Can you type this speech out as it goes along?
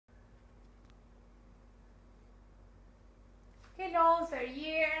Hello, third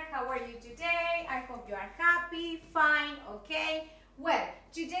year. How are you today? I hope you are happy, fine, okay. Well,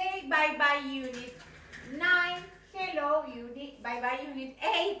 today, bye-bye unit 9. Hello, unit, bye-bye unit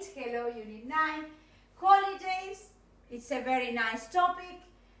 8. Hello, unit 9. Holidays. It's a very nice topic.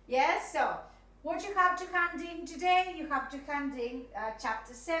 Yes, so what you have to hand in today, you have to hand in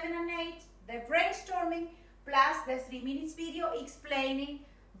chapter 7 and 8, the brainstorming, plus the 3 minutes video explaining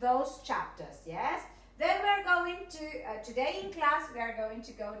those chapters, yes? Then we're going to, today in class, we are going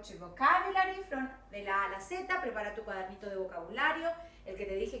to go to vocabulary from de la A a la Z. Prepara tu cuadernito de vocabulario, el que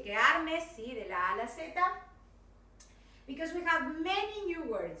te dije que armes, sí, de la A a la Z. Because we have many new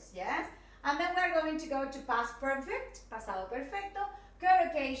words, yes? And then we're going to go to past perfect, pasado perfecto, go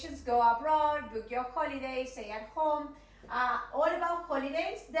occasions, go abroad, book your holidays, stay at home, all about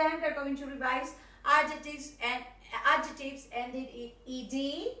holidays. Then we're going to revise adjectives ended in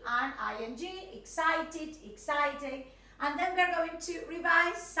ed and ing, excited, exciting, and then we're going to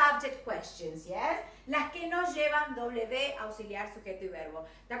revise subject questions, yes? Las que no llevan W, auxiliar, sujeto y verbo.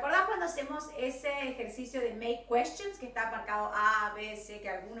 ¿Te acordás cuando hacemos ese ejercicio de make questions que está marcado A, B, C, que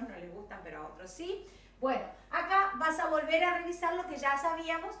a algunos no les gustan pero a otros sí? Bueno, acá vas a volver a revisar lo que ya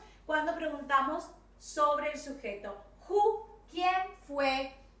sabíamos cuando preguntamos sobre el sujeto. Who, ¿quién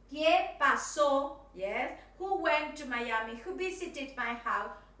fue? ¿Qué pasó? Yes. Who went to Miami? Who visited my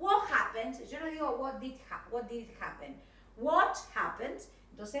house? What happened? Yo no digo what did happen. What happened?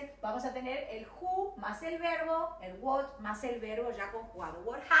 Entonces vamos a tener el who más el verbo, el what más el verbo ya conjugado.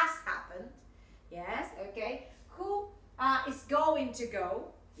 What has happened? Yes. Okay. Who is going to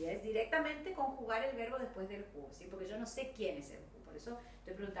go? Yes. Directamente conjugar el verbo después del who, ¿sí? Porque yo no sé quién es el who. Por eso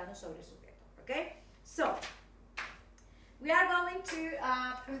estoy preguntando sobre el sujeto. Okay. So we are going to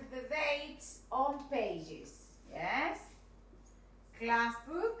put the dates on pages, yes? Class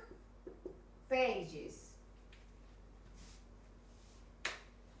book, pages.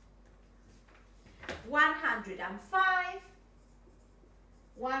 105,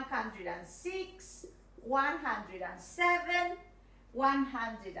 106, 107,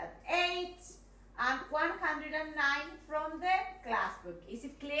 108, and 109 from the class book. Is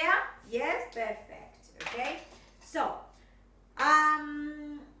it clear? Yes, perfect, okay? So,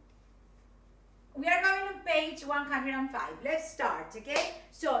 we are going to page 105. Let's start, okay?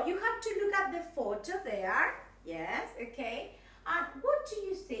 So you have to look at the photo there. Yes, okay. And what do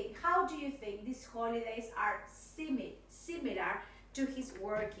you think? How do you think these holidays are similar to his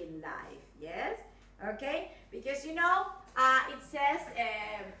working life? Yes, okay. Because you know, it says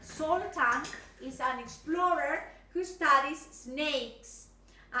Sultan is an explorer who studies snakes.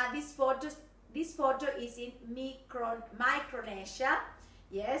 This photo is in Micronesia.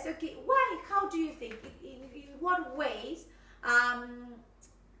 Yes, okay. Why? How do you think? In what ways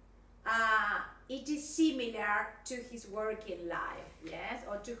it is similar to his working life? Yes,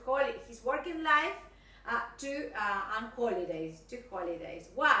 or to his working life and holidays. To holidays.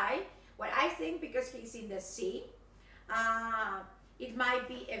 Why? Well, I think because he's in the sea. It might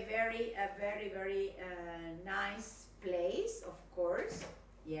be a very nice place, of course.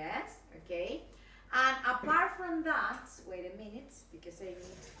 Yes, okay. And apart from that, wait a minute, because I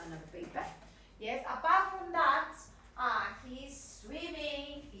need another paper. Yes, apart from that, he's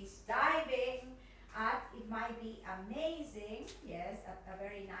swimming, he's diving, and it might be amazing. Yes, a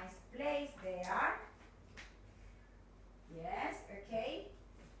very nice place there. Yes, okay.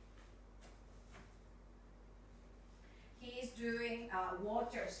 He is doing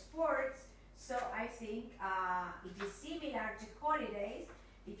water sports, so I think it is similar to holidays.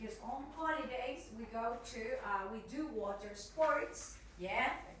 Because on holidays we go to, we do water sports. Yeah,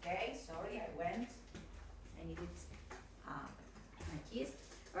 okay, sorry, I needed my keys.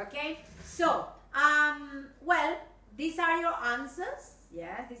 Okay, so, well, these are your answers.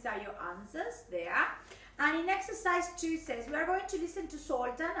 Yes, these are your answers there. And in exercise 2 it says, we are going to listen to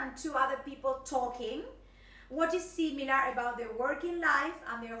Sultan and 2 other people talking. What is similar about their working life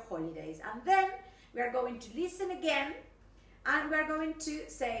and their holidays. And then we are going to listen again. And we're going to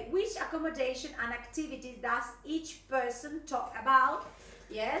say which accommodation and activities does each person talk about.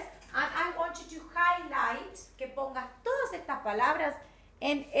 Yes. And I want you to highlight, que pongas todas estas palabras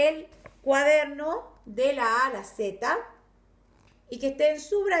en el cuaderno de la A a la Z y que estén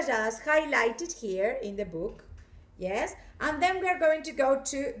subrayadas, highlighted here in the book. Yes. And then we're going to go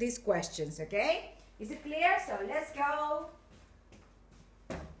to these questions, okay? Is it clear? So let's go.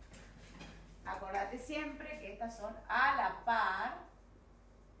 Acordate siempre que estas son a la par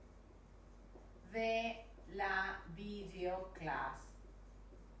de la video class.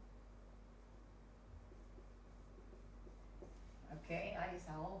 Okay, ahí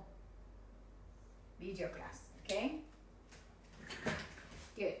está. Video class, okay?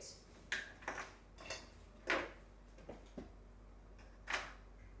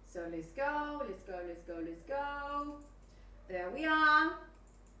 let's go, let's go, let's go. There we are.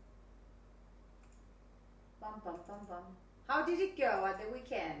 Bum, bum, bum, bum. How did it go at the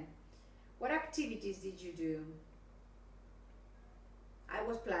weekend? What activities did you do? I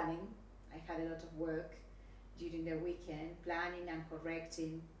was planning. I had a lot of work during the weekend, planning and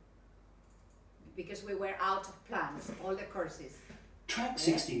correcting, because we were out of plans, all the courses. Track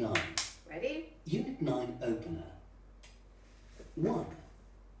 69. Ready? Unit 9 opener. 1.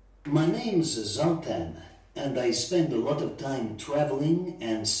 My name's Zoltan, and I spend a lot of time traveling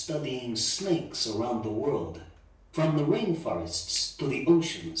and studying snakes around the world, from the rainforests to the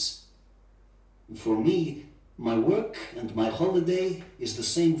oceans. For me, my work and my holiday is the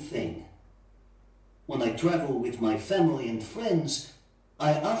same thing. When I travel with my family and friends,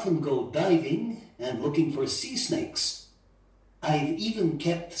 I often go diving and looking for sea snakes. I've even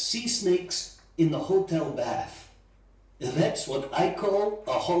kept sea snakes in the hotel bath. That's what I call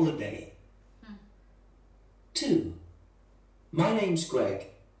a holiday. 2. My name's Greg,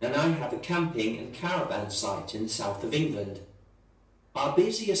 and I have a camping and caravan site in the south of England. Our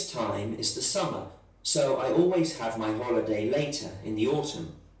busiest time is the summer, so I always have my holiday later in the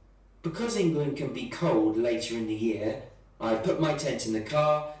autumn. Because England can be cold later in the year, I put my tent in the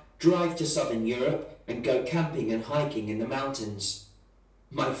car, drive to southern Europe, and go camping and hiking in the mountains.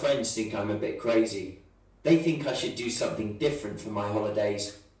 My friends think I'm a bit crazy. They think I should do something different for my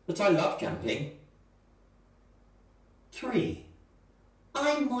holidays, but I love camping. 3.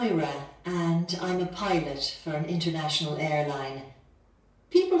 I'm Moira, and I'm a pilot for an international airline.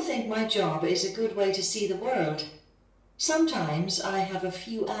 People think my job is a good way to see the world. Sometimes I have a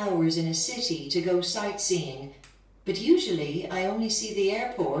few hours in a city to go sightseeing, but usually I only see the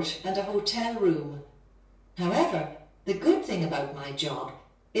airport and a hotel room. However, the good thing about my job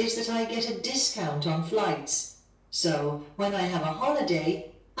is that I get a discount on flights. So when I have a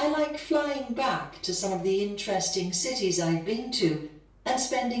holiday, I like flying back to some of the interesting cities I've been to and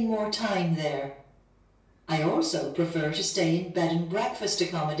spending more time there. I also prefer to stay in bed and breakfast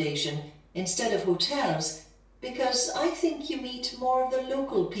accommodation instead of hotels because I think you meet more of the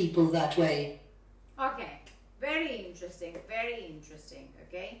local people that way. Okay, very interesting,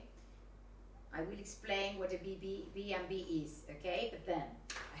 okay? I will explain what a B&B is, okay? But then,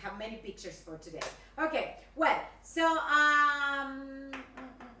 I have many pictures for today. Okay, well, so,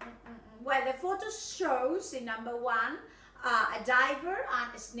 well, the photo shows in number 1, a diver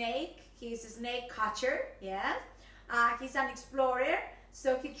and a snake. He's a snake catcher, yeah? He's an explorer,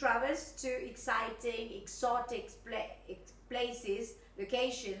 so he travels to exciting, exotic places,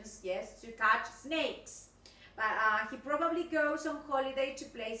 locations, yes, to catch snakes. But he probably goes on holiday to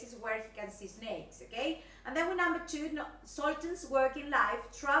places where he can see snakes, okay? And then with number 2, Sultan's working life,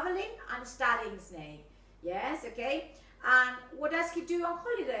 traveling and studying snake, yes, okay? And what does he do on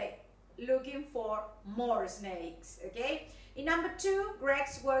holiday? Looking for more snakes, okay? In number 2,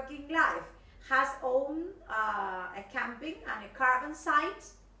 Greg's working life has owned a camping and a caravan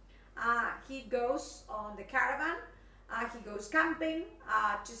site. He goes on the caravan, he goes camping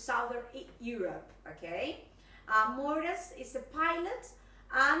to southern Europe, okay? Moritz is a pilot,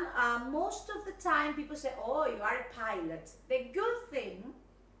 and most of the time people say, oh, you are a pilot. The good thing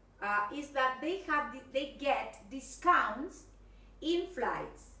is that they get discounts in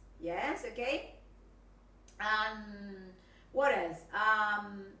flights, yes, okay? What else?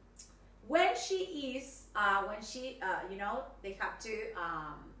 When she you know, they have to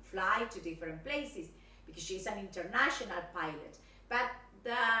fly to different places because she's an international pilot. But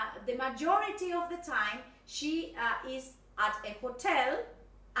the majority of the time, she is at a hotel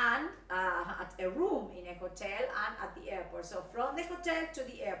and at a room in a hotel and at the airport. So from the hotel to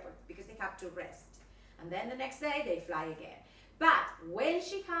the airport because they have to rest. And then the next day they fly again. But when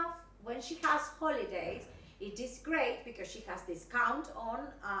she has holidays, it is great because she has discount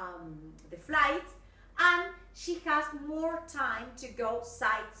on the flights and she has more time to go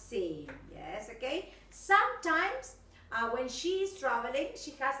sightseeing, yes, okay? Sometimes when she is traveling,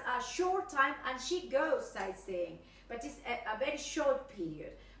 she has a short time and she goes sightseeing, but it's a very short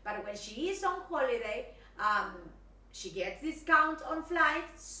period. But when she is on holiday, she gets discount on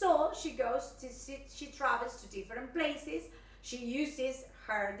flights, so she travels to different places, she uses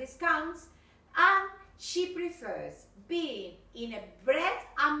her discounts, and she prefers being in a bed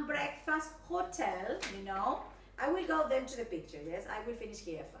and breakfast hotel, you know. I will go then to the picture, yes, I will finish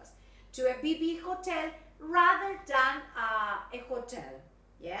here first. To a BB hotel rather than a hotel,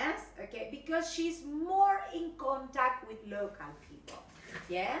 yes, okay, because she's more in contact with local people,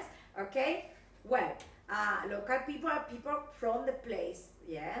 yes, okay. Well, local people are people from the place,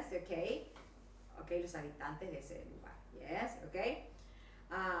 yes, okay, okay, los habitantes de ese lugar, yes, okay.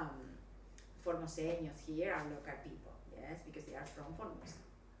 Formoseños here are local people, yes, because they are from Formosa.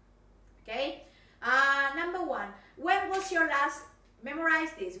 Okay, number one, when was your last,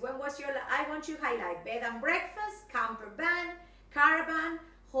 memorize this, when was your, I want you to highlight bed and breakfast, camper van, caravan,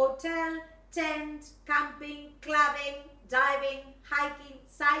 hotel, tent, camping, clubbing, diving, hiking,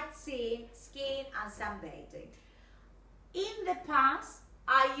 sightseeing, skiing, and sunbathing. In the past,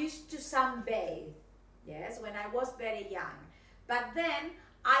 I used to sunbathe, yes, when I was very young. But then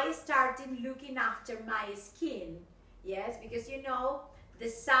I started looking after my skin, yes, because you know, the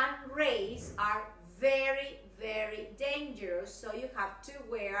sun rays are very, very dangerous, so you have to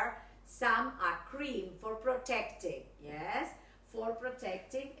wear some cream for protecting, yes, for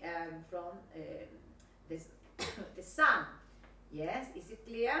protecting from this, the sun, yes, is it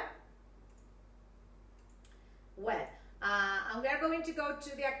clear? Well, and we are going to go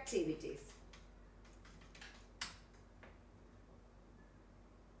to the activities.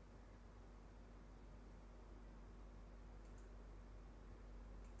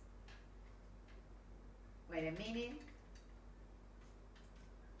 Wait a minute.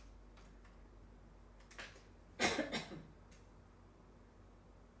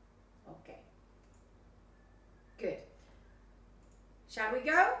 Okay. Good. Shall we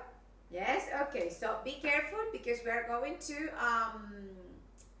go? Yes, okay, so be careful because we are going to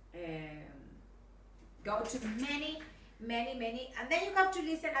go to many, and then you have to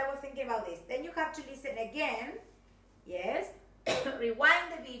listen. I was thinking about this. Then you have to listen again, yes,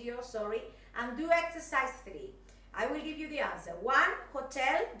 rewind the video, sorry, and do exercise 3. I will give you the answer. 1,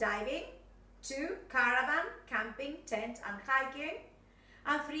 hotel, diving. 2, caravan, camping, tent, and hiking.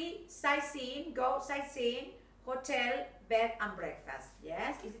 And 3, sightseeing, go sightseeing, hotel, bed, and breakfast.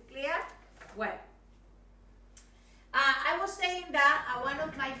 Yes, is it clear? Well, I was saying that one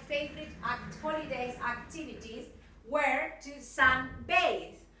of my favorite holidays activities were to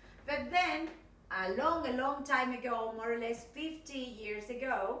sunbathe. But then, a long time ago, more or less 50 years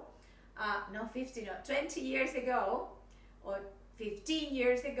ago, no 50, no 20 years ago, or 15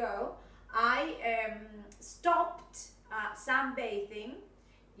 years ago, I stopped sunbathing.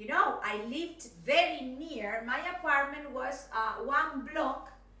 You know, I lived very near, my apartment was 1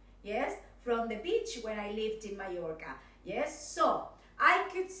 block, yes, from the beach when I lived in Mallorca, yes, so I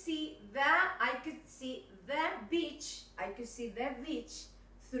could see the beach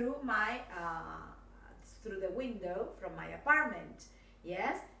through my, through the window from my apartment,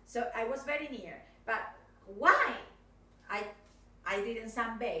 yes, so I was very near. But why I didn't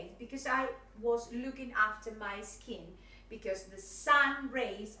sunbathe? Because I was looking after my skin, because the sun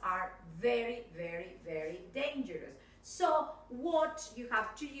rays are very, very, very dangerous. So what you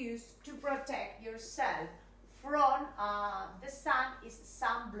have to use to protect yourself from the sun is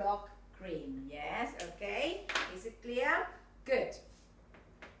sunblock cream. Yes, okay, is it clear? Good.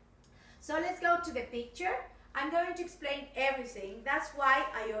 So let's go to the picture. I'm going to explain everything. That's why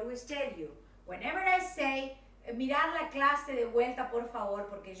I always tell you, whenever I say mirar la clase de vuelta por favor,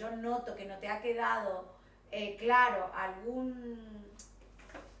 porque yo noto que no te ha quedado claro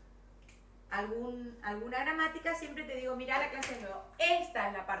alguna gramática, siempre te digo mira la clase de nuevo. Esta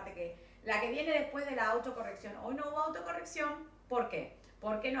es la parte la que viene después de la autocorrección. Hoy no hubo autocorrección, ¿por qué?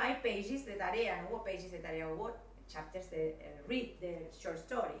 Porque no hay pages de tarea, no hubo pages de tarea, hubo chapters de read, de short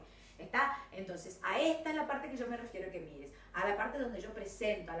story. ¿Está? Entonces, a esta es la parte que yo me refiero que mires, a la parte donde yo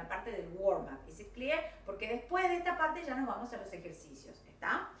presento, a la parte del warm-up. ¿Is it clear? Porque después de esta parte ya nos vamos a los ejercicios,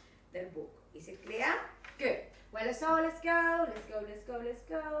 ¿está? Del book. ¿Is it clear? Good. Well, so let's go.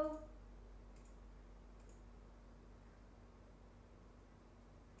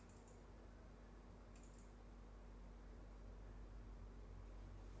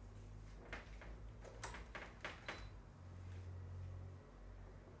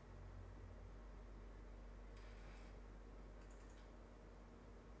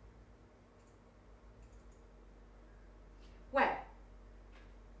 Well,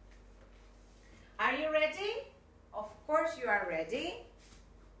 are you ready? Of course you are ready.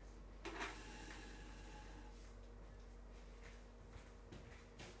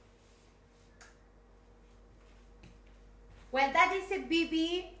 Well, that is a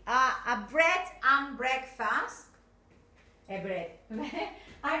BB, a bread and breakfast. A bread.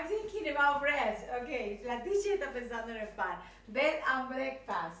 I'm thinking about bread. Okay, la teacher está pensando en el pan. Bed and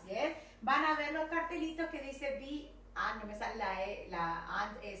breakfast, yes. Van a ver los cartelitos que dice B. No me sale la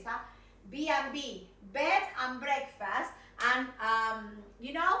and esa. B&B, bed and breakfast, and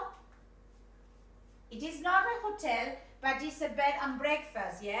you know, it is not a hotel, but it's a bed and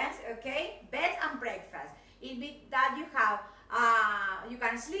breakfast, yes, okay, bed and breakfast. It means that you have, you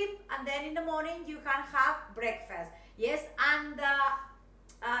can sleep, and then in the morning you can have breakfast, yes, and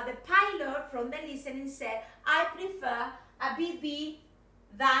the pilot from the listening said, I prefer a BB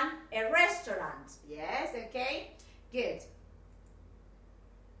than a restaurant. Yes, okay, good.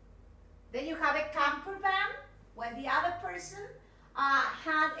 Then you have a camper van, when the other person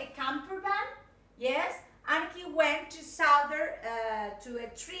had a camper van, yes, and he went to to a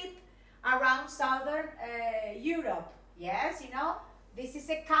trip around southern Europe. Yes, you know, this is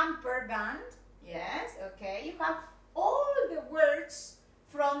a camper van. Yes, okay, you have all the words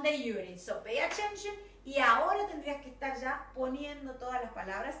from the unit, so pay attention. Y ahora tendrías que estar ya poniendo todas las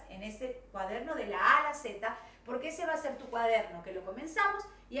palabras en ese cuaderno de la A a la Z, porque ese va a ser tu cuaderno, que lo comenzamos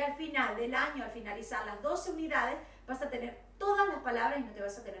y al final del año, al finalizar las 12 unidades, vas a tener todas las palabras y no te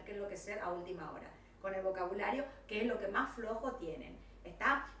vas a tener que enloquecer a última hora con el vocabulario, que es lo que más flojo tienen.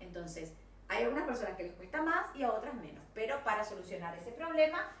 ¿Está? Entonces, hay algunas personas que les cuesta más y a otras menos, pero para solucionar ese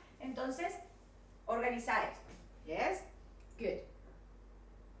problema, entonces, organiza esto. Yes? Good.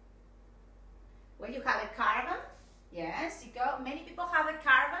 When you have a caravan, yes, you go, many people have a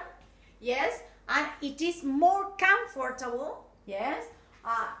caravan, yes, and it is more comfortable, yes,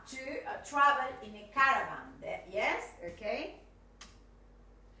 to travel in a caravan, yes, okay.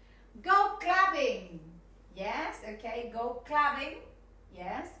 Go clubbing, yes, okay, go clubbing,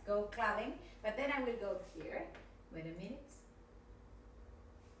 yes, go clubbing, but then I will go here, wait a minute,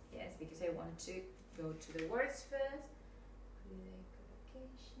 yes, because I want to go to the words first.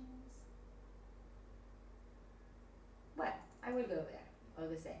 Well, I will go there, all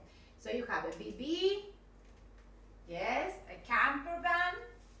the same. So you have a BB, yes, a camper van,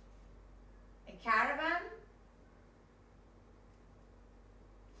 a caravan,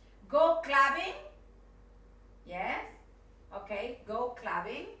 go clubbing, yes, okay, go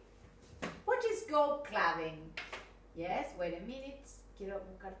clubbing. What is go clubbing? Yes, wait a minute, quiero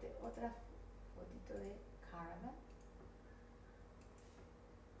buscarte otra fotito de caravan.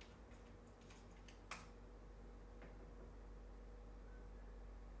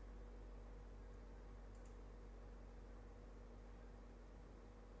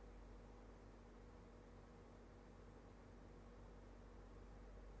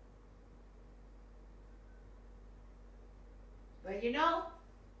 But you know,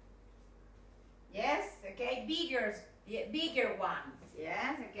 yes, okay, bigger ones,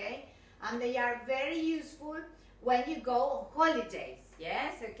 yes, okay, and they are very useful when you go on holidays,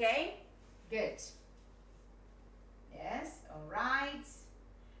 yes, okay, good, yes, all right,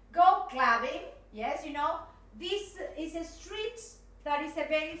 go clubbing, yes, you know, this is a street that is a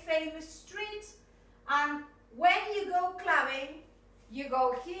very famous street, and when you go clubbing, you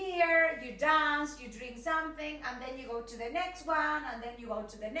go here, you dance, you drink something, and then you go to the next one, and then you go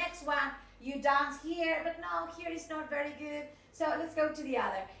to the next one, you dance here, but no, here is not very good, so let's go to the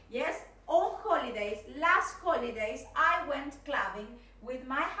other. Yes, on holidays, last holidays, I went clubbing with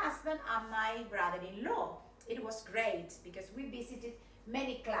my husband and my brother-in-law. It was great, because we visited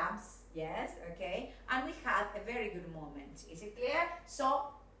many clubs, yes, okay, and we had a very good moment. Is it clear?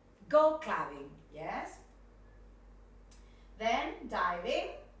 So, go clubbing, yes? Then diving,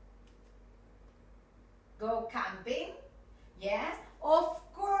 go camping, yes. Of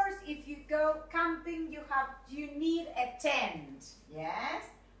course, if you go camping, you need a tent, yes.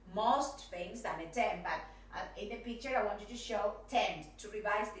 Most things than a tent, but in the picture I want you to show tent to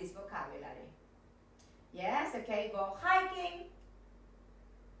revise this vocabulary. Yes, okay, go hiking,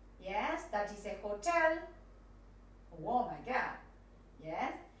 yes, that is a hotel. Oh my God,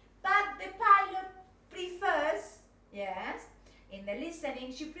 yes. But the pilot prefers, yes, in the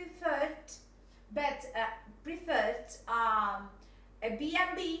listening, she preferred a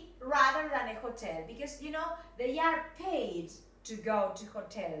B&B rather than a hotel, because you know they are paid to go to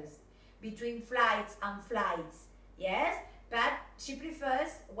hotels between flights and flights, yes. But she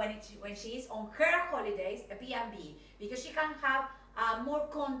prefers when she is on her holidays a B&B, because she can have more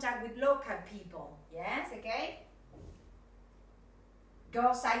contact with local people, yes, okay.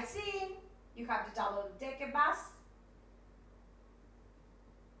 Go sightseeing. You have the double-decker bus.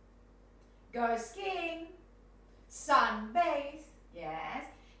 Go skiing, sunbathe, yes.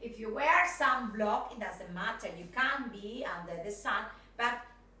 If you wear sunblock, it doesn't matter, you can be under the sun, but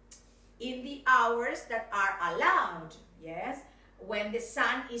in the hours that are allowed, yes, when the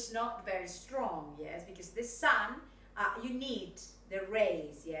sun is not very strong, yes, because the sun, you need the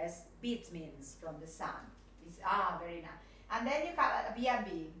rays, yes, vitamins from the sun. It's, very nice. And then you have a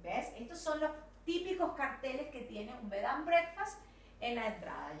B&B, ¿ves? Estos son los típicos carteles que tiene un bed and breakfast en la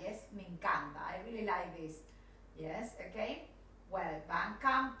entrada, yes, me encanta, I really like this, yes, okay, well, van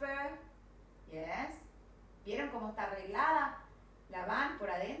camper, yes, ¿vieron cómo está arreglada la van por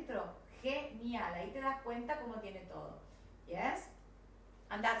adentro? Genial, ahí te das cuenta cómo tiene todo, yes,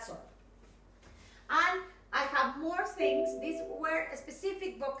 And that's all. And I have more things. These were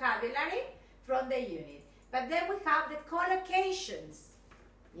specific vocabulary from the unit. But then we have the collocations.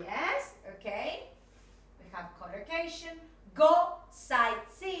 Yes, okay. We have collocation. Go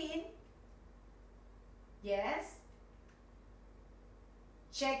sightseeing. Yes.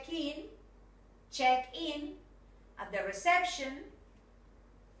 Check in. Check in at the reception.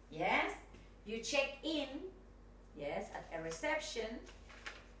 Yes. You check in. Yes, at a reception.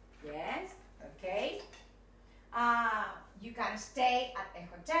 Yes, okay. You can stay at a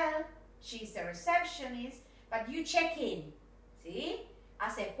hotel. She's a receptionist, but you check in. See?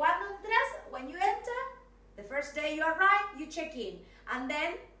 Hace cuando entras, when you enter, the first day you arrive, you check in. And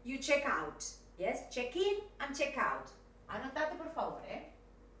then you check out. Yes, check in and check out. Anotate por favor, eh?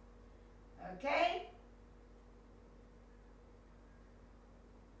 Okay?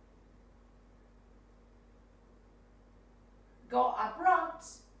 Go abroad.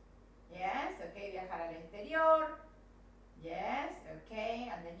 Yes, okay, viajar al exterior. Yes,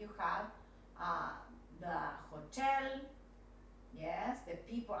 okay, and then you have the hotel. Yes, the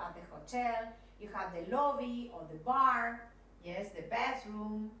people at the hotel. You have the lobby or the bar. Yes, the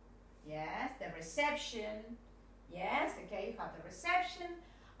bathroom. Yes, the reception. Yes, okay, you have the reception,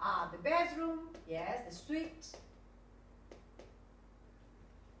 the bedroom. Yes, the suite.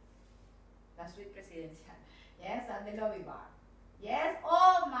 La suite presidencial. Yes, and the lobby bar. Yes,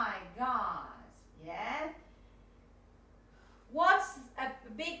 oh my gosh. Yes. What's a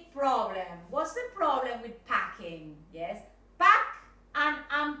big problem? What's the problem with packing? Yes, pack and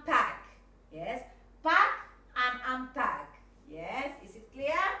unpack. Yes, pack and unpack. Yes, is it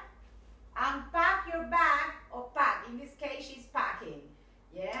clear? Unpack your bag or pack. In this case, she's packing.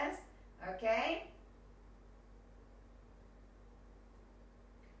 Yes, okay.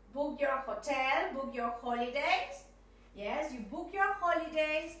 Book your hotel, book your holidays. Yes, you book your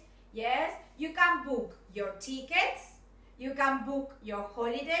holidays. Yes, you can book your tickets. You can book your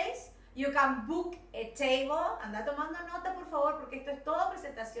holidays. You can book a table. Anda tomando nota, por favor, porque esto es todo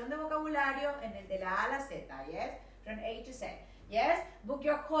presentación de vocabulario en el de la A a la Z. Yes, from A to Z. Yes, book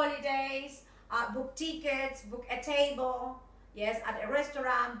your holidays, book tickets, book a table. Yes, at a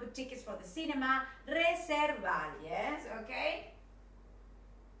restaurant, book tickets for the cinema. Reservar. Yes, okay.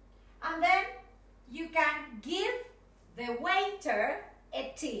 And then you can give the waiter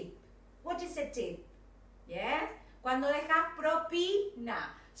a tip. What is a tip? Yes, cuando dejas propina.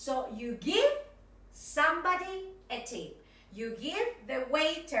 So you give somebody a tip. You give the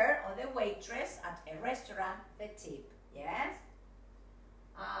waiter or the waitress at a restaurant the tip. Yes.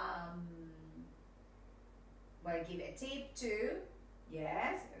 Well, give a tip too.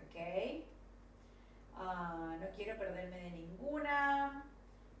 Yes, okay. No quiero perderme de ninguna.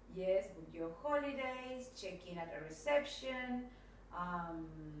 Yes, book your holidays, check in at a reception.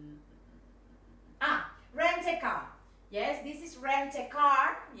 Rent a car. Yes, this is rent a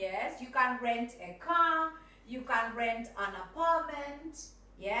car. Yes, you can rent a car. You can rent an apartment.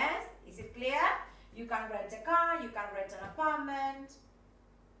 Yes, is it clear? You can rent a car. You can rent an apartment.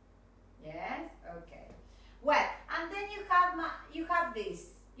 Yes, okay. Well, and then you have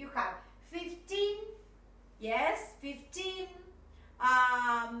this. You have 15. Yes, 15.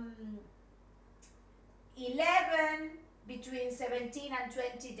 11 between 17 and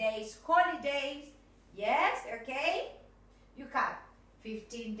 20 days holidays. Yes, okay. You have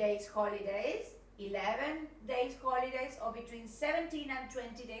 15 days holidays, 11 days holidays, or between 17 and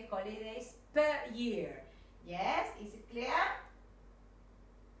 20 day holidays per year. Yes, is it clear?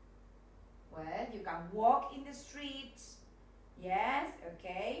 Well, you can walk in the streets. Yes,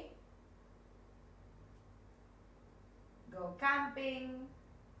 okay. Go camping.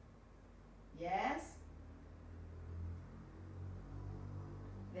 Yes.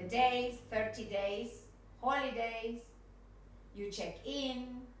 The days, 30 days, holidays. You check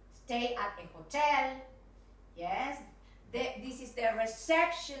in, stay at a hotel. Yes. This is the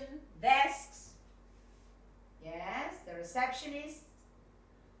reception desks. Yes, the receptionist.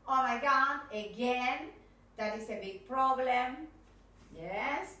 Oh my God, again, that is a big problem.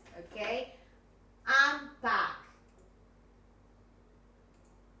 Yes, okay. Unpack.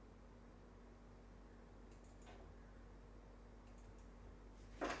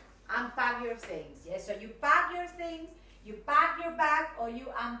 Unpack your things. Yes, so you pack your things, you pack your bag, or you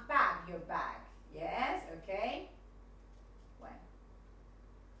unpack your bag. Yes, okay. Well,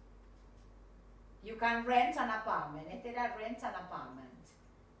 you can rent an apartment. Este era rent an apartment.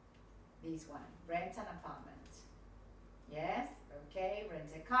 This one, rent an apartment. Yes, okay. Rent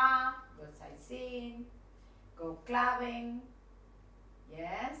a car, go sightseeing, go clubbing.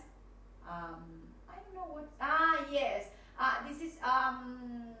 Yes. I don't know what. Yes. This is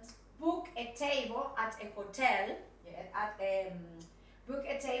book a table at a hotel, yeah, book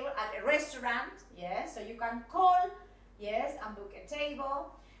a table at a restaurant, yes, so you can call, yes, and book a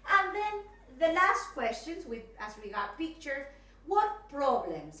table. And then the last questions with as regard pictures, what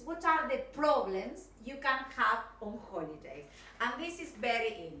are the problems you can have on holiday? And this is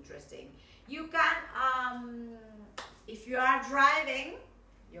very interesting. You can, if you are driving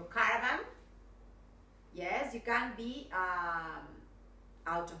your caravan, yes, you can be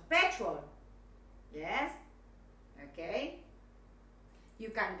out of petrol, yes, okay. You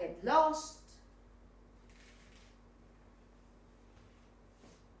can get lost.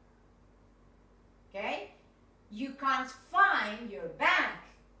 Okay, you can't find your bag.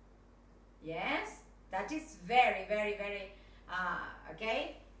 Yes, that is very, very, very,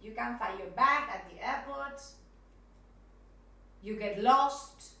 okay. You can't find your bag at the airport. You get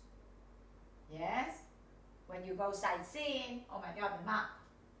lost. Yes, when you go sightseeing. Oh my God, the map.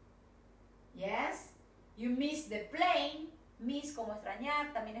 Yes, you miss the plane. Miss como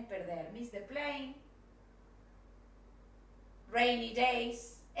extrañar, también es perder. Miss the plane. Rainy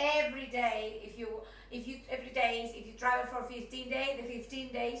days. Every day, if you travel for 15 days, the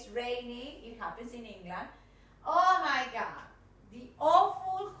 15 days rainy, it happens in England. Oh my God, the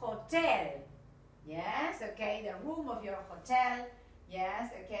awful hotel. Yes, okay, the room of your hotel.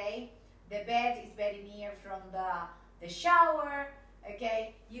 Yes, okay, the bed is very near from the shower.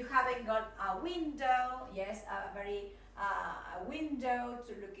 Okay, you haven't got a window. Yes, a window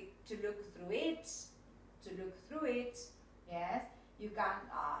to look through it. Yes. You can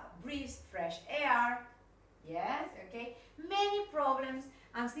breathe fresh air, yes, okay. Many problems.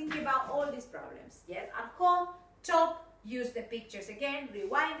 I'm thinking about all these problems, yes. At home, talk, use the pictures again,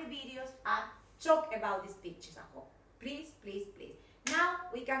 rewind the videos, and talk about these pictures at home. Please, please, please.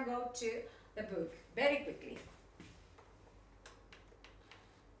 Now we can go to the book very quickly.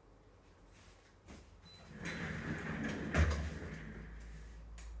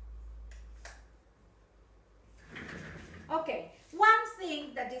 Okay. One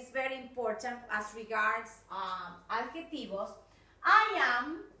thing that is very important as regards adjetivos, I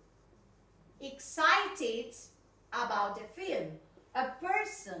am excited about the film. A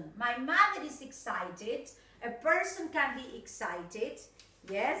person, my mother is excited. A person can be excited.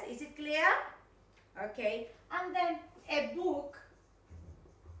 Yes, is it clear? Okay, and then a book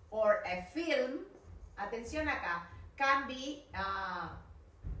or a film, atención acá, can be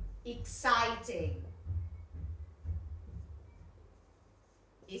exciting.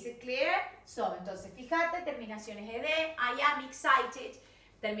 Is it clear? So, entonces, fíjate, terminaciones ed, I am excited,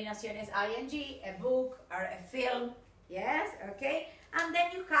 terminaciones ing, a book or a film, yes, okay? And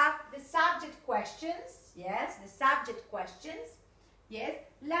then you have the subject questions, yes, the subject questions, yes,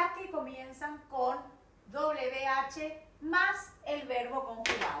 las que comienzan con WH más el verbo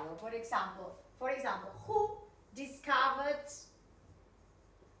conjugado. For example, who discovered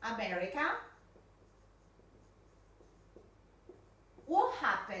America? What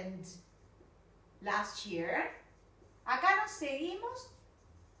happened last year? Acá nos seguimos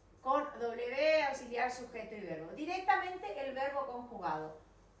con W, auxiliar, sujeto y verbo. Directamente el verbo conjugado.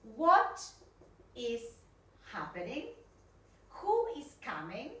 What is happening? Who is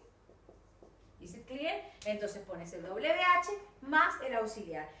coming? ¿Is it clear? Entonces pones el WH más el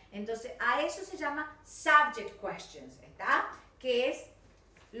auxiliar. Entonces a eso se llama subject questions, ¿está? Que es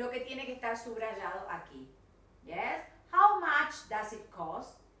lo que tiene que estar subrayado aquí. Yes? How much does it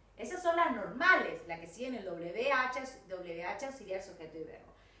cost? Esas son las normales, las que siguen el WH, auxiliar, sujeto y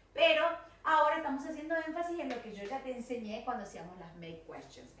verbo. Pero ahora estamos haciendo énfasis en lo que yo ya te enseñé cuando hacíamos las make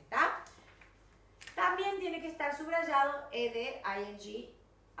questions, ¿está? También tiene que estar subrayado ed, ing,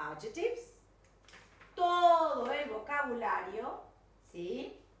 adjectives. Todo el vocabulario,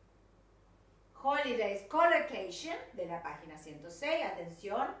 ¿sí? Holidays, collocation, de la página 106,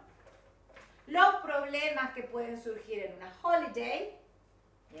 atención. Los problemas que pueden surgir en una holiday,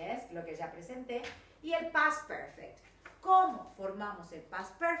 yes, lo que ya presenté, y el past perfect. ¿Cómo formamos el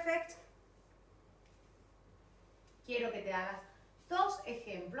past perfect? Quiero que te hagas dos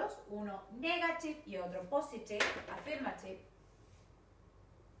ejemplos, uno negative y otro positive, affirmative.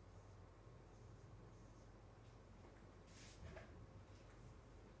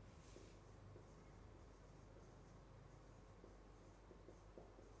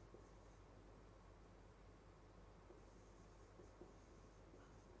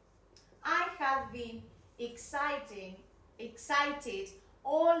 I have been excited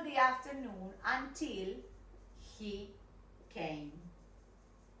all the afternoon until he came.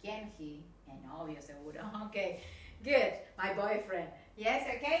 ¿Quién he? El novio seguro. Okay, good. My boyfriend. Yes,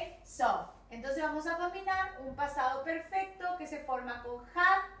 okay. So, Entonces vamos a combinar un pasado perfecto que se forma con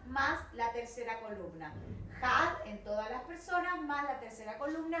had más la tercera columna. Had en todas las personas más la tercera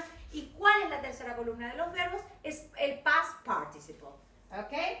columna. ¿Y cuál es la tercera columna de los verbos? Es el past participle.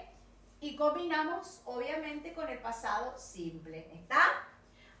 ¿Ok? Y combinamos obviamente con el pasado simple. ¿Está?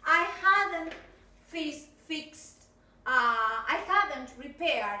 I hadn't I hadn't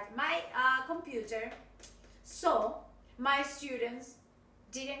repaired my computer, so my students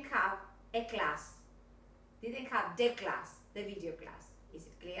didn't have a class. Didn't have the class, the video class. Is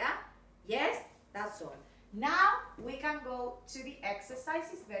it clear? Yes? That's all. Now we can go to the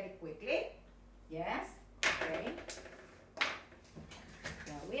exercises very quickly. Yes? Okay.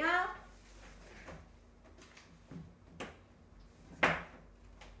 There we are.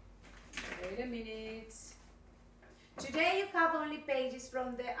 Wait a minute. Today you have only pages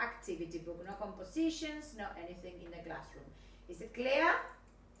from the activity book, no compositions, no anything in the classroom. Is it clear?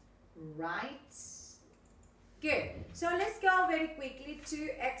 Right. Good. So let's go very quickly to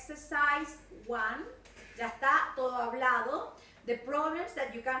exercise 1. Ya está todo hablado. The problems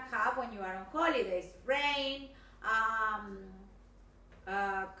that you can have when you are on holidays. Rain,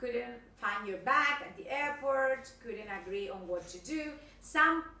 couldn't find your bag at the airport, couldn't agree on what to do.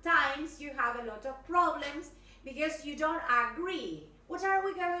 Sometimes you have a lot of problems because you don't agree. What are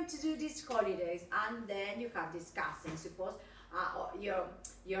we going to do these holidays? And then you have discussing. Suppose your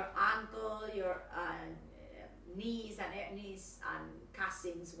uncle, your niece and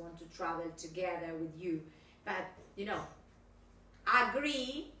cousins want to travel together with you, but you know,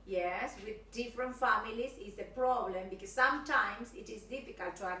 agree, yes, with different families is a problem because sometimes it is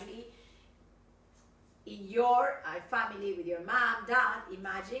difficult to agree in your family with your mom, dad,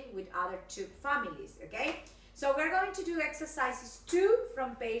 imagine with other 2 families, okay? So we're going to do exercises 2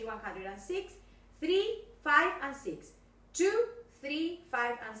 from page 106, 3, 5, and 6. 2, 3,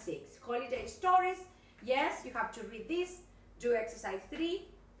 5, and 6. Holiday stories, yes, you have to read this, do exercise 3,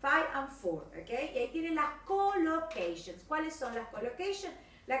 5, and 4, okay? Y ahí tienen las collocations. ¿Cuáles son las collocations?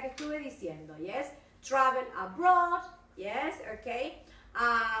 La que estuve diciendo, yes? Travel abroad, yes, okay?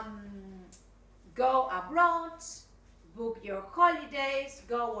 Go abroad, book your holidays,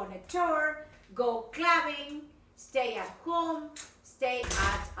 go on a tour, go clubbing, stay at home, stay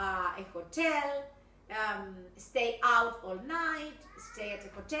at a hotel, stay out all night, stay at a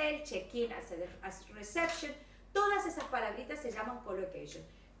hotel, check in as a reception. Todas esas palabritas se llaman collocation.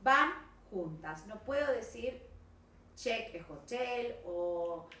 Van juntas. No puedo decir check a hotel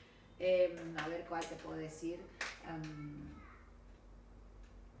o a ver cuál te puedo decir.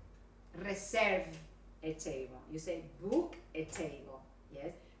 Reserve a table. You say book a table.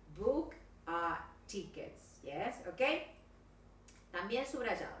 Yes. Book tickets. Yes. Okay. También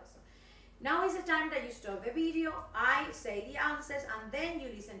subrayado eso. Now is the time that you stop the video. I say the answers and then you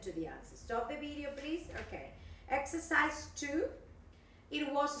listen to the answers. Stop the video, please. Okay. Exercise 2.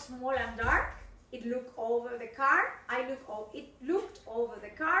 It was small and dark. It looked over the car. It looked over the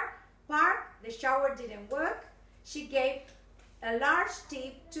car. Park. The shower didn't work. She gave a large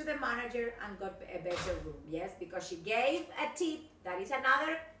tip to the manager and got a better room. Yes, because she gave a tip. That is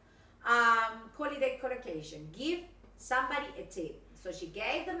another holiday collocation. Give somebody a tip. So she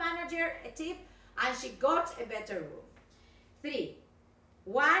gave the manager a tip and she got a better room. 3.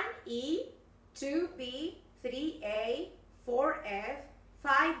 1E, 2B, 3A, 4F,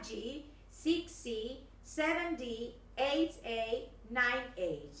 5G, 6C, 7D, 8A,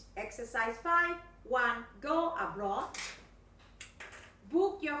 9H. Exercise 5. 1. Go abroad.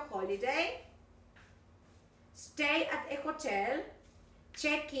 Book your holiday. Stay at a hotel.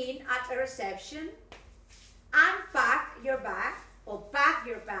 Check in at a reception. Unpack your bag or pack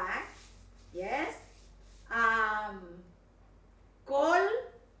your bag. Yes. Call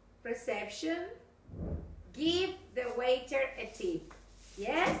reception. Give the waiter a tip.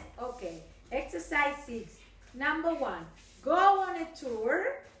 Yes? Okay. Exercise 6. Number 1. Go on a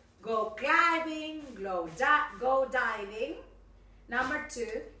tour. Go climbing. Go diving. Number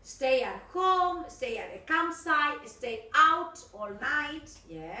 2. Stay at home. Stay at a campsite. Stay out all night.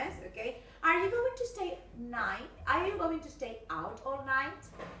 Yes? Okay. Are you going to stay Are you going to stay out all night?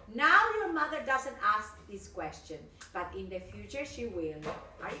 Now your mother doesn't ask this question, but in the future she will.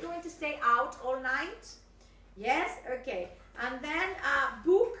 Are you going to stay out all night? Yes? Okay. And then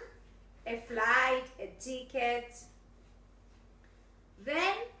book a flight, a ticket.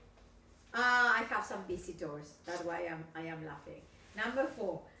 Then I have some visitors. That's why I am laughing. Number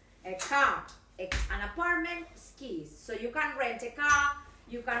 4, a car, an apartment, skis. So you can rent a car,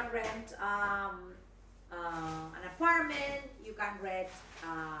 you can rent an apartment, you can rent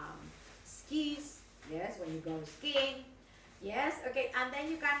skis, yes, when you go skiing. Yes, okay, and then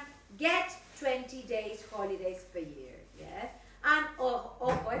you can get 20 days holidays per year. Yes, and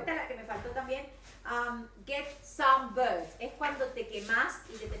ojo, esta es la que me faltó también. Get sunburned. Es cuando te quemas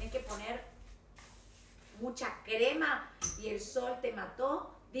y te tenés que poner mucha crema y el sol te mató.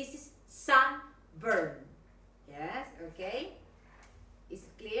 This is sunburn. Yes, okay. Is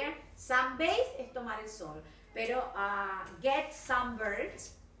it clear? Sunbathe es tomar el sol, pero get sunburned,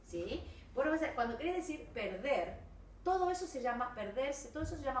 ¿sí? Bueno, cuando quieres decir perder, todo eso se llama perderse, todo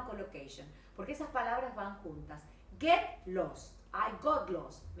eso se llama collocation, porque esas palabras van juntas. Get lost. I got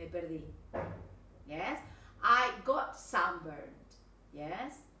lost. Me perdí. Yes. I got sunburned.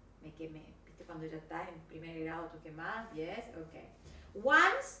 Yes. Me quemé. ¿Viste cuando ya estás en primer grado tú quemas? Yes. Okay.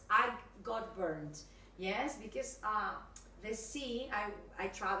 Once I got burned. Yes, because the sea, I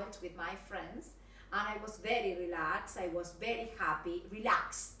traveled with my friends and I was very relaxed. I was very happy,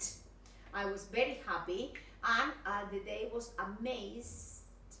 relaxed. I was very happy and the day was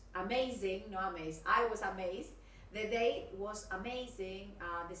amazing, no amazed. I was amazed. The day was amazing.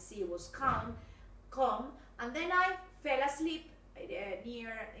 The sea was calm, and then I fell asleep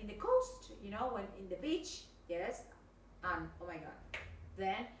near in the coast, you know, when in the beach. Yes, and oh my God.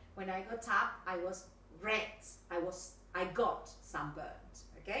 Then when I got up, I was red. I got sunburned.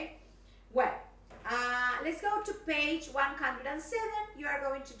 Okay. Well, let's go to page 107. You are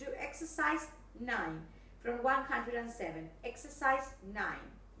going to do exercise 9 from 107. Exercise 9.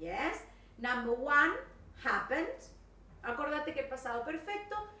 Yes. Number 1 happened. Acordate que el pasado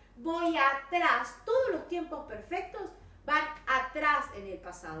perfecto. Voy atrás. Todos los tiempos perfectos van atrás en el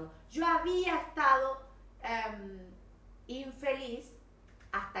pasado. Yo había estado infeliz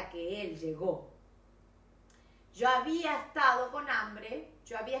hasta que él llegó. Yo había estado con hambre.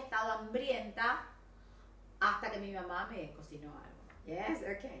 Yo había estado hambrienta hasta que mi mamá me cocinó algo. Yes,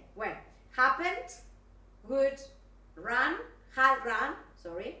 okay. Well, happened, would, run, had run,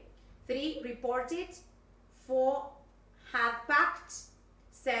 sorry. 3, reported. 4, had packed.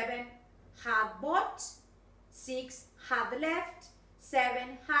 7, had bought. 6, had left.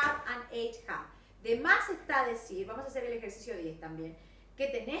 7, had, and 8, had. De más está decir, vamos a hacer el ejercicio 10 también, que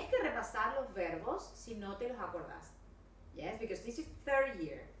tenés que repasar los verbos si no te los acordás. Yes, because this is third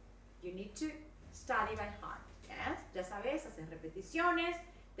year. You need to study by heart. Yes, ya sabes, haces repeticiones,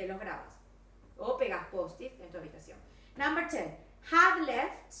 te los grabas. O pegas post-it en tu habitación. Number 10. Had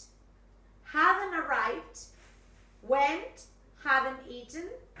left, hadn't arrived, went, hadn't eaten.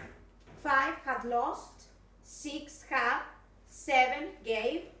 5, had lost. 6, had. 7,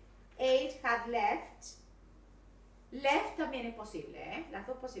 gave. 8, had left. Left también es posible, ¿eh? Las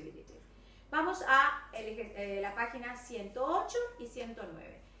dos posibilidades. Vamos a la página 108 y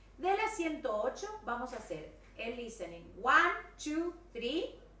 109. De la 108 vamos a hacer el listening 1, 2, 3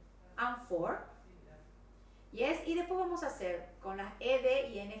 and 4. Yes, y después vamos a hacer con las ed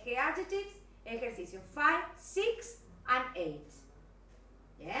y ing adjectives ejercicio 5, 6 and 8.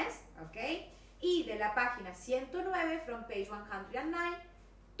 Yes, ok. Y de la página 109, from page 109,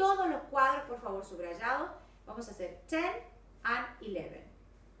 todos los cuadros, por favor, subrayados. Vamos a hacer 10 and 11.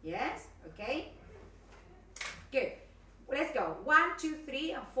 Yes, okay. Good. Let's go. 1, 2,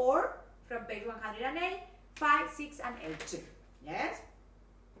 3 and 4 from page 108. 5, 6 and 8 too. Yes.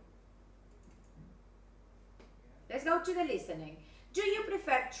 Let's go to the listening. Do you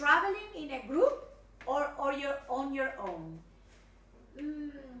prefer traveling in a group or you're on your own?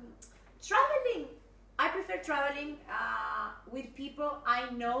 Traveling. I prefer traveling with people I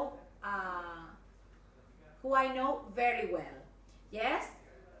know, who I know very well. Yes.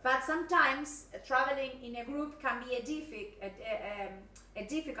 But sometimes traveling in a group can be a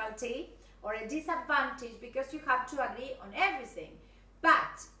difficulty or a disadvantage because you have to agree on everything.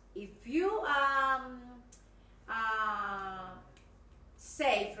 But if you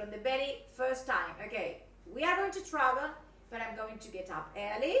say from the very first time, okay, we are going to travel, but I'm going to get up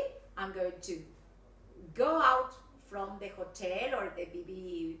early, I'm going to go out from the hotel or the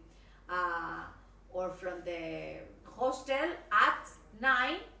BB or from the hostel at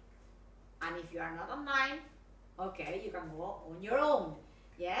 9, and if you are not on 9, okay, you can go on your own.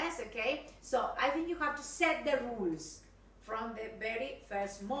 Yes, okay. So I think you have to set the rules from the very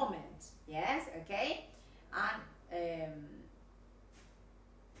first moment. Yes, okay, and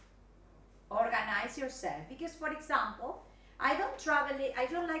organize yourself. Because, for example, I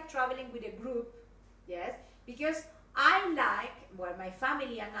don't like traveling with a group. Yes, because my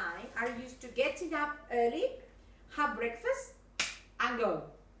family and I are used to getting up early, have breakfast, and go.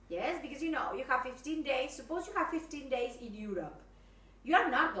 Yes, because you know, you have 15 days. Suppose you have 15 days in Europe. You are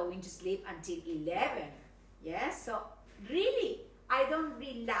not going to sleep until 11. Yes, so really, I don't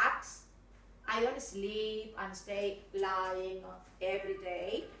relax I don't sleep and stay lying every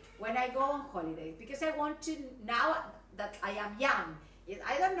day when I go on holidays, because I want to, now that I am young, yes,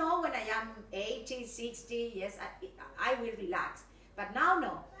 I don't know when I am 80, 60, yes, I will relax. But now,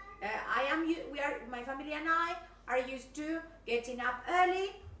 no. My family and I are used to getting up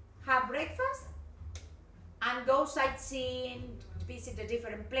early, have breakfast, and go sightseeing, visit the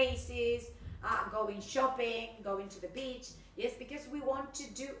different places, going shopping, going to the beach, yes, because we want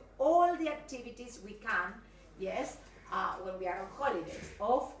to do all the activities we can, yes, when we are on holidays.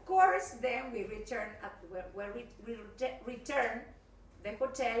 Of course, then we return we return the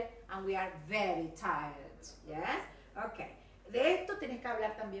hotel and we are very tired, yes, okay. De esto tenés que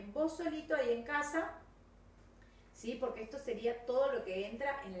hablar también vos solito ahí en casa, sí, porque esto sería todo lo que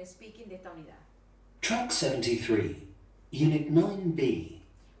entra en el speaking de esta unidad. Track 73, Unit 9B.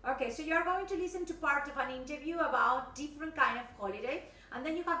 Okay, so you're going to listen to part of an interview about different kind of holiday, and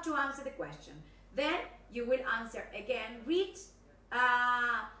then you have to answer the question. Then you will answer again. Read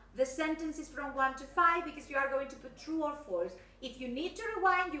the sentences from 1 to 5 because you are going to put true or false. If you need to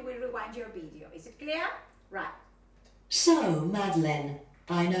rewind, you will rewind your video. Is it clear? Right. So, Madeleine,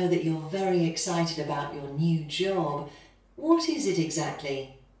 I know that you're very excited about your new job. What is it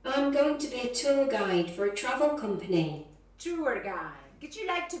exactly? I'm going to be a tour guide for a travel company. Tour guide. Would you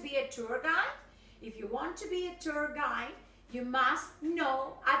like to be a tour guide? If you want to be a tour guide, you must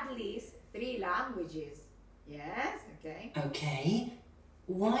know at least 3 languages. Yes, okay. Okay.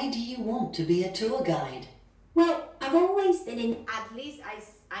 Why do you want to be a tour guide? Well, I've always been in... At least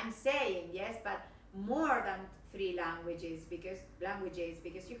I'm saying, yes, but more than 3 languages because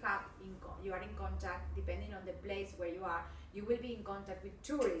you are in contact, depending on the place where you are, you will be in contact with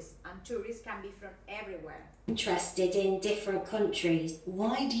tourists, and tourists can be from everywhere. Interested in different countries.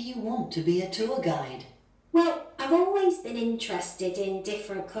 Why do you want to be a tour guide? Well, I've always been interested in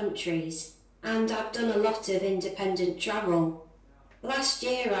different countries, and I've done a lot of independent travel. Last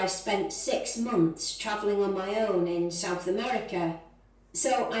year I spent 6 months travelling on my own in South America.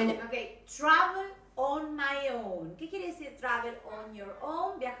 So I know... Okay, travel on my own. ¿Qué quiere decir travel on your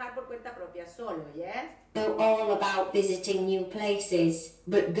own? Viajar por cuenta propia, solo, yes? Know all about visiting new places.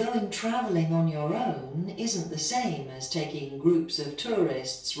 But going travelling on your own isn't the same as taking groups of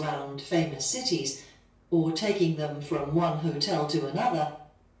tourists round famous cities or taking them from one hotel to another.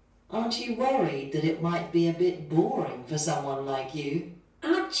 Aren't you worried that it might be a bit boring for someone like you?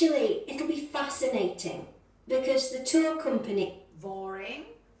 Actually, it'll be fascinating because the tour company... Boring,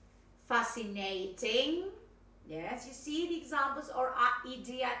 fascinating. Yes, you see the examples or ed and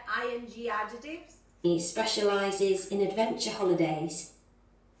ing adjectives? He specialises in adventure holidays.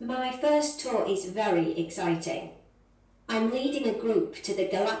 My first tour is very exciting. I'm leading a group to the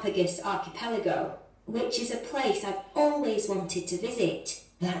Galapagos archipelago, which is a place I've always wanted to visit.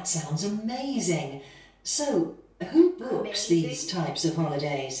 That sounds amazing. So, who books Amazing. these types of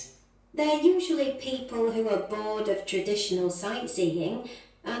holidays? They're usually people who are bored of traditional sightseeing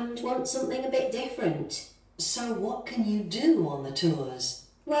and want something a bit different. So what can you do on the tours?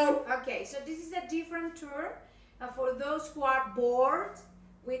 Well, Okay, so this is a different tour for those who are bored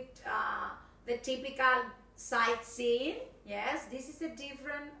with the typical sightseeing. Yes, this is a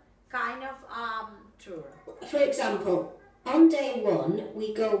different kind of tour. for example, on day 1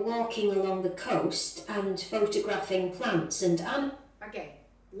 we go walking along the coast and photographing plants and Okay,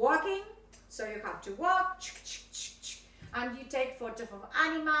 walking, so you have to walk, and you take photos of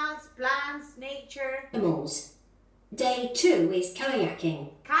animals, plants, nature. animals. Day 2 is kayaking.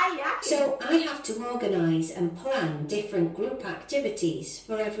 Kayaking. So I have to organise and plan different group activities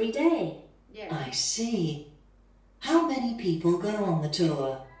for every day. Yeah. I see. How many people go on the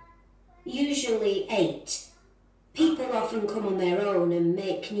tour? Usually 8. People often come on their own and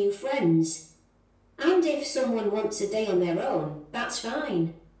make new friends. And if someone wants a day on their own, that's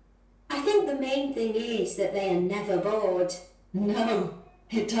fine. I think the main thing is that they are never bored. No,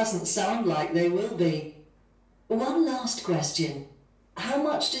 it doesn't sound like they will be. One last question. How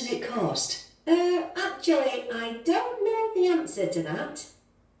much does it cost? Actually, I don't know the answer to that.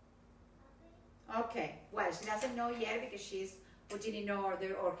 Okay, well, she doesn't know yet because she's putting in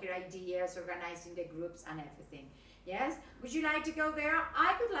order all her ideas, organizing the groups and everything. Yes? Would you like to go there?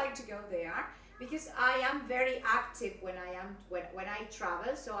 I would like to go there because I am very active when I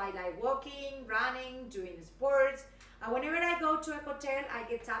travel. So I like walking, running, doing sports. And whenever I go to a hotel, I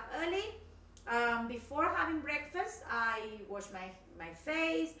get up early. Before having breakfast, I wash my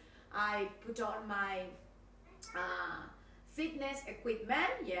face. I put on my fitness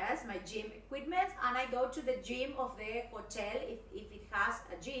equipment, yes, my gym equipment, and I go to the gym of the hotel if it has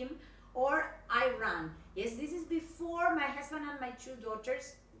a gym, or I run. Yes, this is before my husband and my 2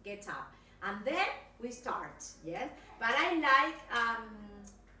 daughters get up. and then we start. Yes, but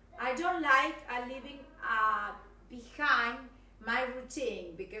I don't like living behind my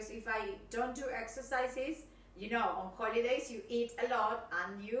routine, because if I don't do exercises, you know, on holidays you eat a lot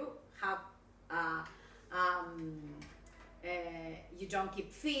and you have you don't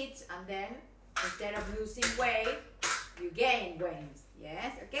keep fit, and then instead of losing weight you gain weight.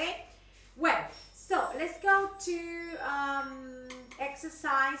 Yes, okay. Well, so let's go to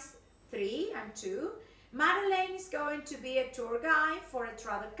exercise 3 and 2. Madeleine is going to be a tour guide for a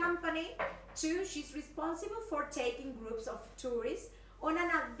travel company. 2, she's responsible for taking groups of tourists on an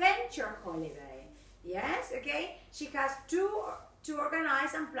adventure holiday. Yes, okay. She has to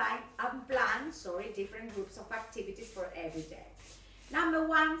organize and plan different groups of activities for every day. Number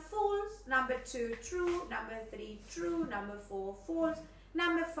 1, false. Number 2, true. Number 3, true. Number 4, false.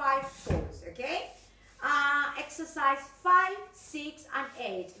 Number 5, false. Okay. Exercise 5, 6, and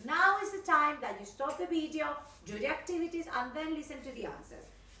 8. Now is the time that you stop the video, do the activities, and then listen to the answers.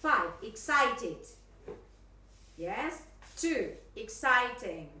 5, excited. Yes. 2,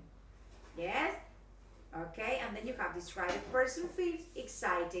 exciting. Yes. Okay, and then you have describe a person feels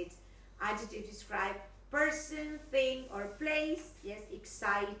excited. Adjective describe person, thing, or place. Yes,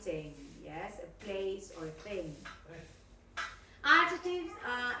 exciting. Yes, a place or a thing. Adjectives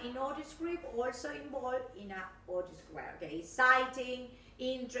in order script also involved in a order script. Okay, exciting,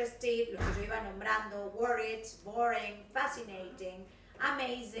 interested, lo que yo iba nombrando, worried, boring, fascinating,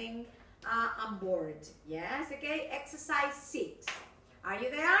 amazing, and bored. Yes, okay. Exercise 6. Are you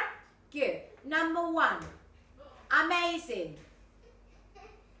there? Good. Number 1, amazing.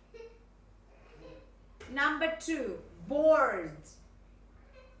 Number 2, bored.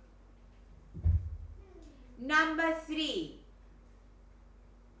 Number 3,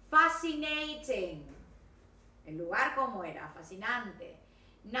 fascinating. El lugar como era, fascinante.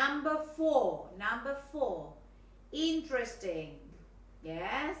 Number 4, interesting.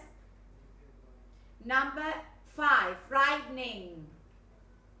 Yes. Number 5, frightening.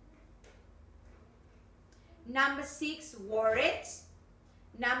 Number 6, worried.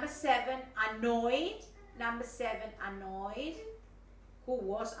 Number 7, annoyed. Number 7, annoyed. Who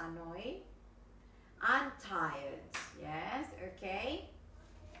was annoyed? And tired. Yes, okay.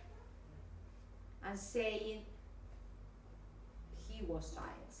 And saying he was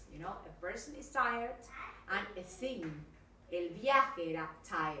tired. You know, a person is tired and a thing. El viaje era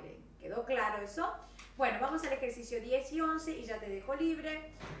tiring. ¿Quedó claro eso? Bueno, vamos al ejercicio 10 y 11 y ya te dejo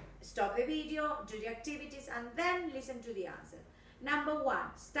libre. Stop the video, do the activities, and then listen to the answer. Number 1,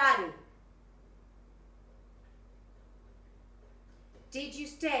 study. Did you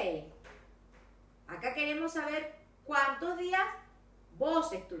stay? Acá queremos saber cuántos días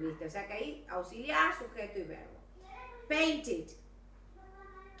vos estuviste. O sea que ahí auxiliar, sujeto y verbo. Painted.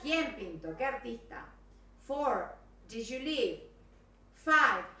 ¿Quién pintó? ¿Qué artista? 4, did you leave?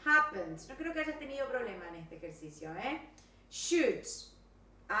 5, happened. No creo que hayas tenido problema en este ejercicio, ¿eh? Should.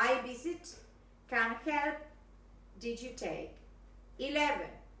 I visit. Can help. Did you take? 11.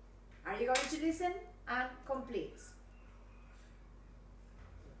 Are you going to listen and complete?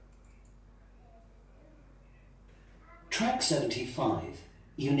 Track 75,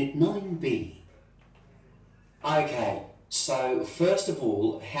 Unit 9B. Okay, so first of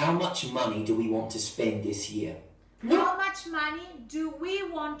all, how much money do we want to spend this year? How much money do we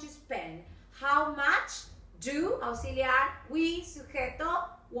want to spend? How much do, auxiliar, we, sujeto,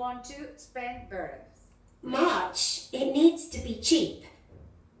 want to spend verbs? Much. It needs to be cheap.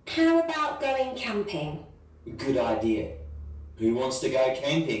 How about going camping? Good idea. Who wants to go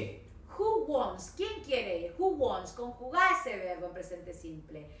camping? Who wants? ¿Quién quiere ir? Who wants? Conjugar ese verbo en presente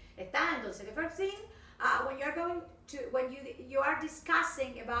simple. Está entonces the first thing when you're going to you are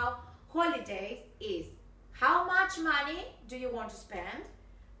discussing about holidays is how much money do you want to spend?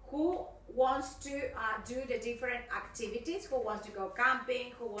 Who wants to do the different activities? Who wants to go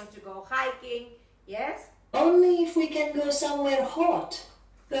camping? Who wants to go hiking? Yes? Only if we can go somewhere hot.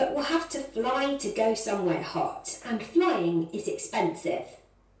 But we'll have to fly to go somewhere hot, and flying is expensive.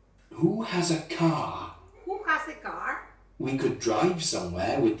 Who has a car? Who has a car? We could drive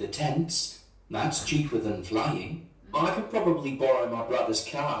somewhere with the tents. That's cheaper than flying. I could probably borrow my brother's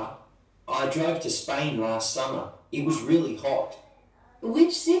car. I drove to Spain last summer. It was really hot.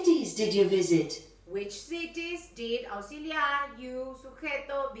 Which cities did you visit? Which cities did auxiliar, you,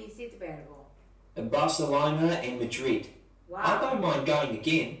 sujeto, visit verbo? Barcelona and Madrid. Wow. I don't mind going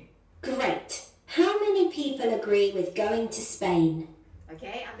again. Great. How many people agree with going to Spain?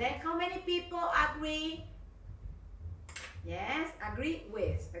 Okay, and then how many people agree? Yes, agree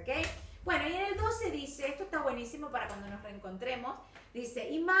with, okay. Bueno, y en el 12 dice, esto está buenísimo para cuando nos reencontremos, They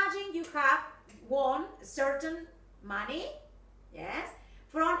say, imagine you have won certain money, yes,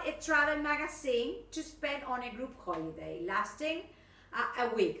 from a travel magazine to spend on a group holiday lasting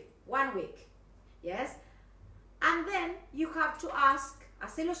a week, 1 week, yes. And then you have to ask,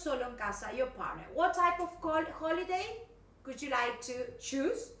 hacelo solo en casa, your partner, what type of holiday could you like to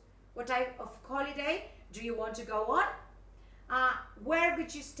choose? What type of holiday do you want to go on? Where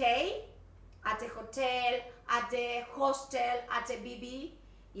would you stay? At a hotel, at a hostel, at a BB,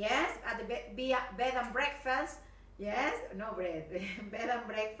 yes, at the bed and breakfast, yes, no bread, bed and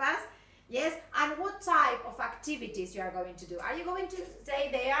breakfast, yes, and what type of activities you are going to do? Are you going to stay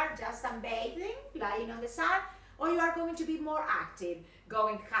there just sunbathing, lying on the sun, or you are going to be more active,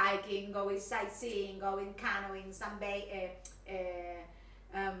 going hiking, going sightseeing, going canoeing,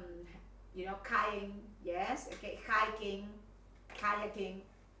 you know, kayaking, yes, okay, hiking, kayaking,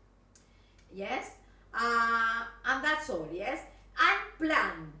 yes, and that's all, yes, and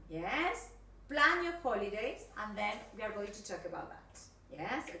plan, yes, plan your holidays, and then we are going to talk about that,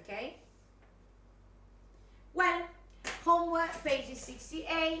 yes, okay. Well, homework pages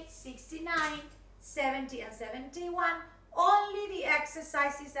 68, 69, 70 and 71, only the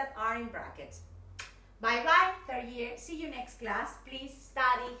exercises that are in brackets. Bye bye, third year, see you next class. Please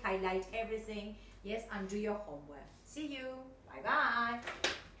study, highlight everything, yes, and do your homework. See you, bye bye.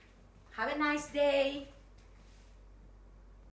 Have a nice day.